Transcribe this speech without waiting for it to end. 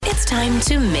It's time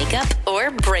to make up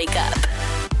or break up.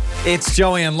 It's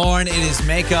Joey and Lauren. It is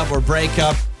make up or break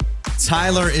up.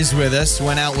 Tyler is with us.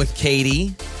 Went out with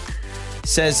Katie.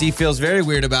 Says he feels very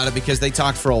weird about it because they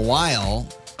talked for a while,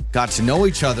 got to know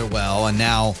each other well, and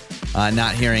now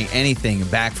not hearing anything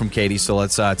back from Katie. So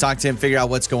let's talk to him, figure out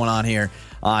what's going on here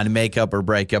on make up or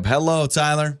break up. Hello,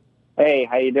 Tyler. Hey,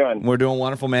 how you doing? We're doing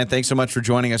wonderful, man. Thanks so much for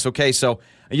joining us. Okay, so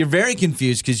you're very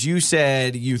confused because you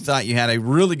said you thought you had a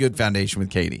really good foundation with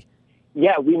Katie.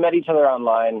 Yeah, we met each other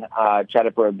online,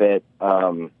 chatted for a bit,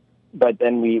 but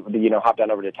then we, hopped on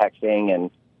over to texting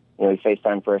and we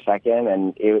FaceTimed for a second,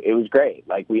 and it was great.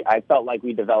 I felt like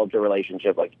we developed a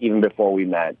relationship even before we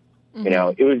met.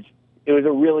 Mm-hmm. It was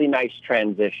a really nice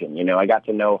transition. I got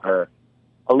to know her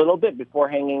a little bit before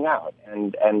hanging out,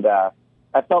 and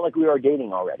I felt like we were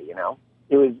dating already.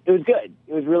 It was good.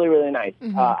 It was really, really nice.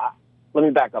 Mm-hmm. Let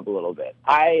me back up a little bit.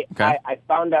 I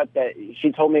found out that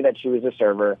she told me that she was a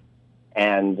server,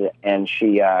 and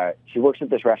she works at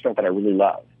this restaurant that I really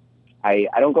love. I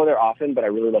don't go there often, but I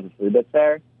really love the food that's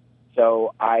there.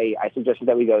 So I suggested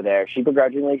that we go there. She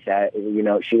begrudgingly said,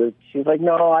 she was like,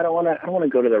 no, I don't want to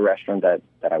go to the restaurant that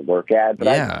I work at. But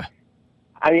yeah.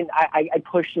 I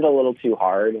pushed it a little too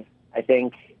hard, I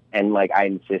think, and I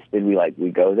insisted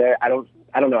we go there. I don't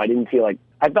know. I didn't feel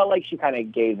I felt like she kind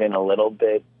of gave in a little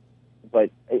bit, but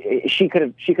she could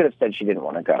have said she didn't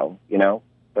want to go,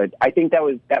 But I think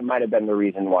that might have been the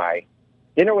reason why.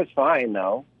 Dinner was fine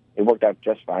though. It worked out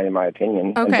just fine in my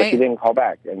opinion. Okay. But she didn't call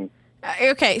back. And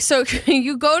Okay, so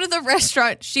you go to the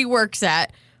restaurant she works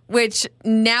at, which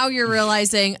now you're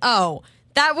realizing,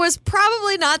 that was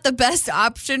probably not the best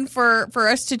option for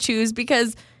us to choose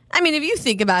because, if you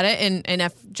think about it, and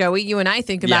if Joey, you and I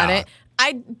think about it,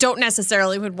 I don't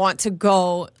necessarily would want to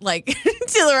go to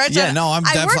the restaurant. Yeah, no, I'm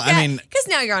definitely. Because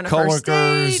now you're on a first date.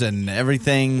 Coworkers and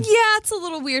everything. Yeah, it's a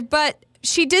little weird, but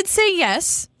she did say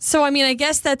yes. So I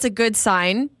guess that's a good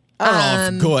sign. I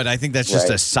don't know if good. I think that's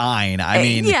just a sign.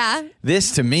 Yeah.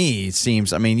 This to me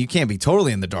seems. You can't be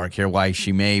totally in the dark here. Why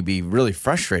she may be really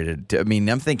frustrated.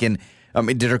 I'm thinking.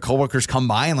 Did her coworkers come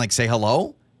by and say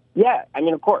hello? Yeah,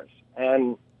 of course,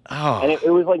 and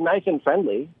it was nice and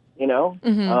friendly.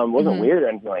 Mm-hmm. Wasn't weird or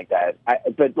anything like that.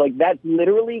 But that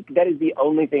is the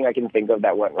only thing I can think of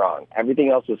that went wrong. Everything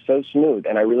else was so smooth,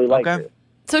 and I really liked her.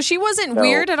 So she wasn't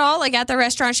weird at all? At the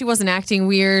restaurant, she wasn't acting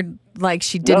weird,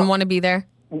 she didn't want to be there?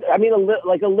 A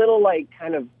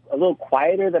little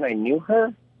quieter than I knew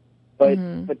her, but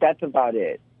that's about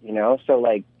it, So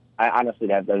I honestly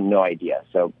have no idea.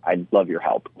 So I'd love your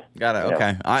help. Got it.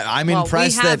 Okay, I'm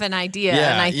impressed. We have an idea,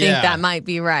 and I think that might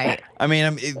be right.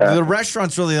 The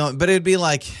restaurant's really, but it'd be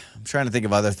I'm trying to think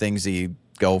of other things that you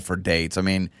go for dates.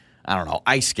 I don't know,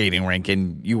 ice skating rink,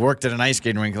 and you worked at an ice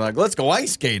skating rink, let's go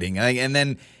ice skating. And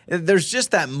then there's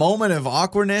just that moment of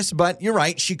awkwardness, but you're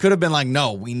right. She could have been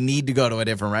no, we need to go to a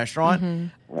different restaurant.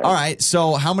 Mm-hmm. All right.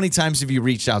 So how many times have you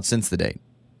reached out since the date?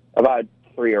 About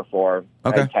 3 or 4.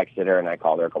 Okay. I texted her and I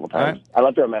called her a couple times. Right. I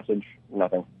left her a message.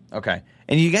 Nothing. Okay.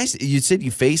 And you said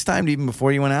you FaceTimed even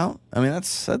before you went out?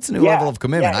 That's a new level of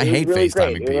commitment. I hate really FaceTiming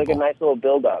great. people. It was a nice little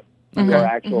build-up to our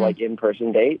actual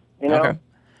in-person date, Okay.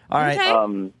 All right.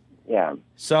 Okay. Yeah.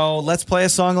 So let's play a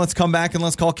song. Let's come back and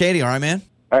let's call Katie. All right, man?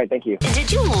 All right, thank you.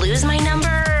 Did you lose my number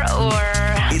or...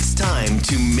 It's time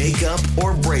to make up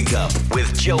or break up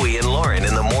with Joey and Lauren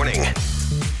in the morning.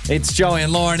 It's Joey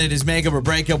and Lauren. It is make up or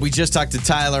break up. We just talked to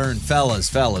Tyler, and fellas.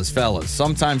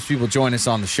 Sometimes people join us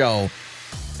on the show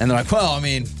and they're like,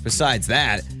 besides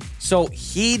that. So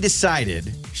he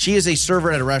decided, she is a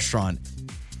server at a restaurant.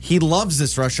 He loves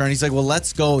this restaurant. He's like, well,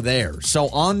 let's go there. So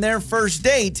on their first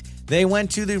date, they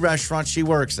went to the restaurant she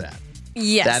works at.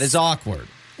 Yes. That is awkward.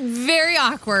 Very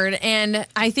awkward, and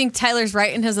I think Tyler's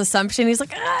right in his assumption. He's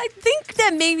like, I think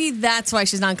that maybe that's why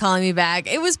she's not calling me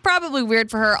back. It was probably weird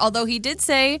for her, although he did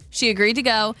say she agreed to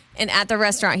go, and at the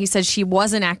restaurant, he said she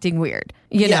wasn't acting weird,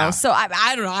 you know? So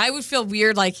I don't know. I would feel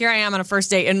weird, here I am on a first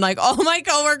date, and all my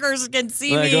coworkers can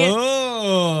see me.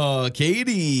 Oh,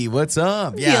 Katie, what's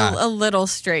up? Feel a little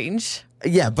strange.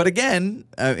 Yeah, but again,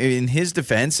 in his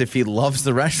defense, if he loves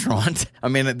the restaurant,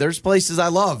 there's places I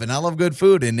love, and I love good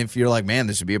food. And if you're like, man,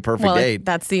 this would be a perfect date.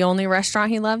 That's the only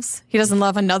restaurant he loves? He doesn't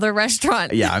love another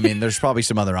restaurant? Yeah, there's probably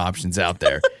some other options out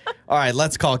there. All right,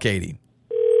 let's call Katie.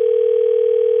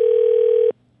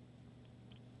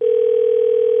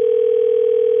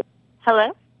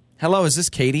 Hello? Hello, is this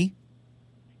Katie?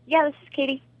 Yeah, this is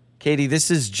Katie. Katie,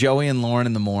 this is Joey and Lauren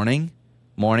in the morning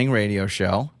radio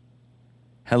show.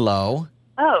 Hello.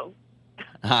 Oh.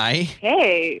 Hi.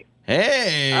 Hey.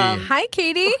 Hey. Hi,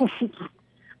 Katie.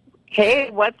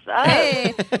 Hey, what's up?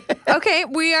 Hey. Okay,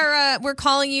 we're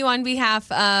calling you on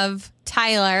behalf of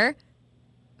Tyler,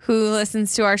 who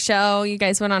listens to our show. You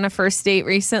guys went on a first date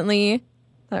recently. Does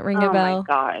that ring a Oh bell? my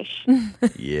gosh.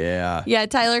 Yeah. Yeah,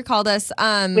 Tyler called us.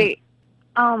 Wait.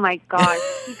 Oh my gosh.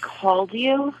 He called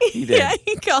you? He did. Yeah,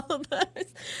 he called us.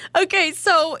 Okay,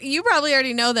 so you probably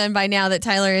already know then by now that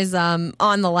Tyler is on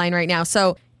the line right now.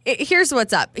 So here's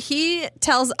what's up. He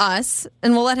tells us,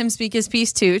 and we'll let him speak his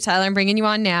piece too. Tyler, I'm bringing you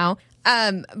on now.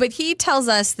 But he tells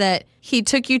us that he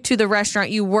took you to the restaurant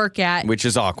you work at. Which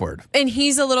is awkward. And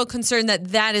he's a little concerned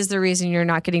that is the reason you're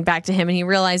not getting back to him. And he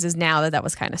realizes now that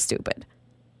was kind of stupid.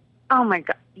 Oh my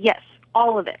God. Yes.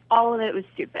 All of it. All of it was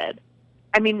stupid.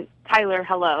 I mean, Tyler,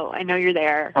 hello. I know you're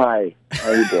there. Hi,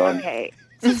 how you doing? Okay.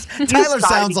 Tyler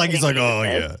sounds like he's like, oh,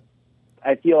 yeah.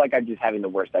 I feel like I'm just having the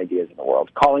worst ideas in the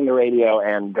world. Calling the radio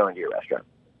and going to your restaurant.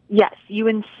 Yes, you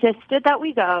insisted that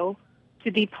we go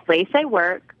to the place I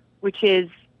work, which is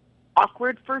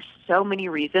awkward for so many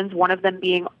reasons. One of them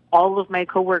being all of my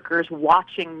coworkers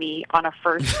watching me on a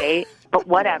first date, but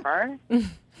whatever.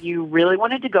 You really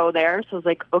wanted to go there, so I was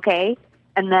like, okay.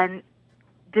 And then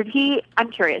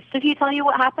I'm curious, did he tell you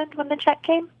what happened when the check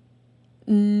came?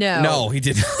 No, he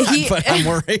did not, but I'm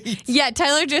worried. Yeah,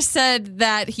 Tyler just said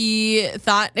that he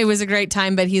thought it was a great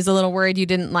time, but he's a little worried you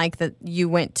didn't like that you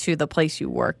went to the place you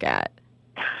work at.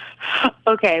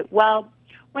 Okay, well,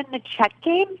 when the check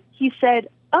came, he said,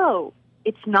 oh,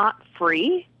 it's not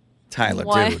free? Tyler,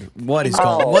 What? dude, what is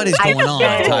going on,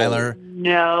 said, Tyler?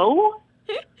 No.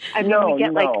 I mean, No, we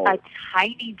get like no.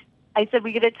 I said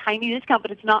we get a tiny discount,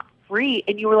 but it's not free.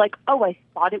 And you were like, oh, I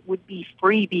thought it would be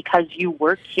free because you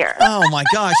work here. Oh, my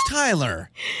gosh, Tyler.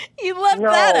 You left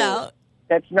No. that out.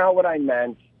 That's not what I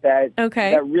meant. That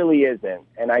Okay. That really isn't.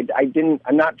 And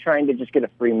I'm not trying to just get a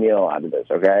free meal out of this,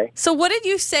 okay? So what did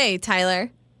you say, Tyler?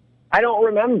 I don't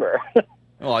remember.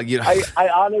 Well, I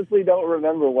honestly don't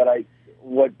remember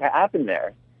what happened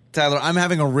there. Tyler, I'm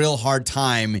having a real hard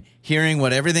time hearing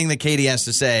everything that Katie has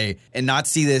to say and not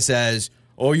see this as,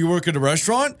 oh, you work at a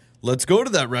restaurant? Let's go to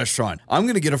that restaurant. I'm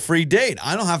going to get a free date.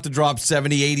 I don't have to drop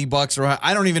 $70, $80 or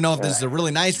I don't even know if this is a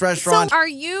really nice restaurant. So are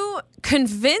you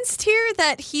convinced here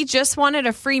that he just wanted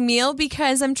a free meal?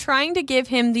 Because I'm trying to give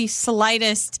him the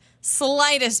slightest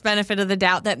benefit of the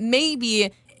doubt that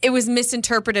maybe it was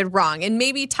misinterpreted wrong. And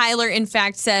maybe Tyler, in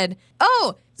fact, said,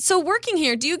 oh, so working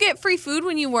here, do you get free food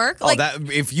when you work? Oh,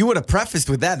 if you would have prefaced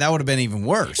with that would have been even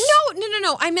worse. No.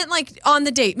 I meant like on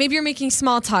the date. Maybe you're making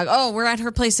small talk. Oh, we're at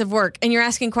her place of work and you're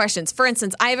asking questions. For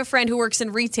instance, I have a friend who works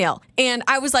in retail and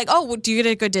I was like, oh, well, do you get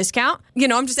a good discount?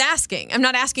 I'm just asking. I'm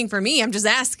not asking for me. I'm just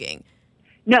asking.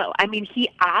 No, I mean, he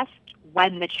asked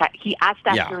when the check, he asked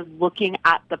after looking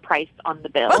at the price on the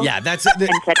bill. Yeah, that's and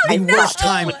said, the I worst thought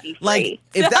time. it would be Like, free.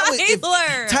 if that was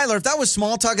Tyler. Tyler, if that was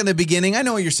small talk in the beginning, I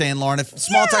know what you're saying, Lauren. If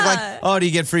small talk like, oh, do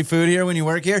you get free food here when you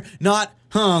work here? Not,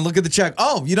 look at the check.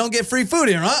 Oh, you don't get free food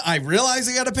here, huh? I realize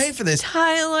I got to pay for this.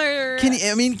 Tyler.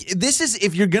 This is,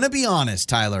 if you're going to be honest,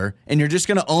 Tyler, and you're just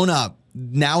going to own up,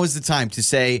 now is the time to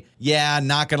say, yeah,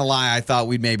 not going to lie, I thought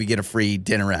we'd maybe get a free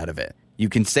dinner out of it. You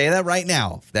can say that right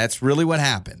now. If that's really what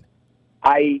happened.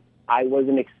 I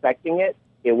wasn't expecting it.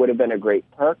 It would have been a great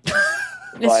perk.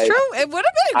 It's true. It would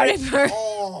have been a great perk.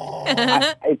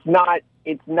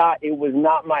 It was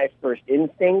not my first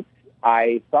instinct.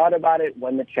 I thought about it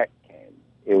when the check came.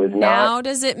 It was Now not.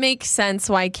 does it make sense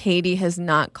why Katie has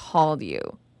not called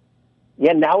you?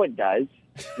 Yeah, now it does.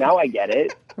 Now I get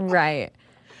it. Right.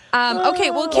 Okay,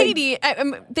 well, Katie,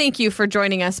 thank you for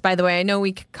joining us, by the way. I know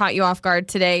we caught you off guard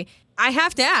today. I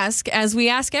have to ask, as we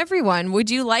ask everyone,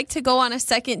 would you like to go on a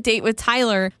second date with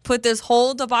Tyler, put this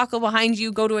whole debacle behind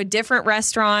you, go to a different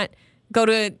restaurant, go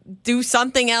to do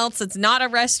something else that's not a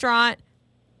restaurant?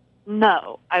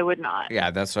 No, I would not. Yeah,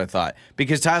 that's what I thought.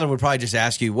 Because Tyler would probably just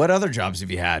ask you, what other jobs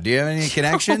have you had? Do you have any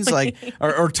connections?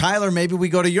 Or Tyler, maybe we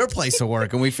go to your place of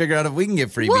work and we figure out if we can get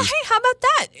freebies. Well, hey, how about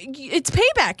that? It's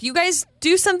payback. You guys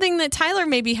do something that Tyler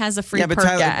maybe has a free perk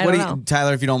Tyler, at. I don't know.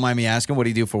 Tyler, if you don't mind me asking, what do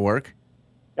you do for work?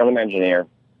 I'm an engineer.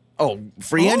 Oh,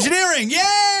 free engineering. Yay!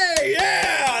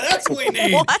 Yeah, that's what we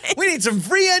need. What? We need some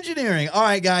free engineering. All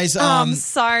right, guys. I'm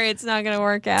sorry, it's not going to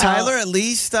work out. Tyler, at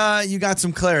least you got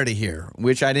some clarity here,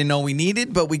 which I didn't know we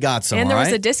needed, but we got some. And there all was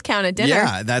right? a discount at dinner.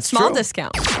 Yeah, that's Small true.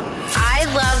 discount. I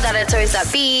love that it's always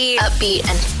upbeat,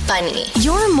 and funny.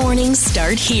 Your mornings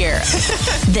start here.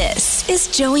 This is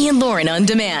Joey and Lauren on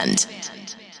Demand.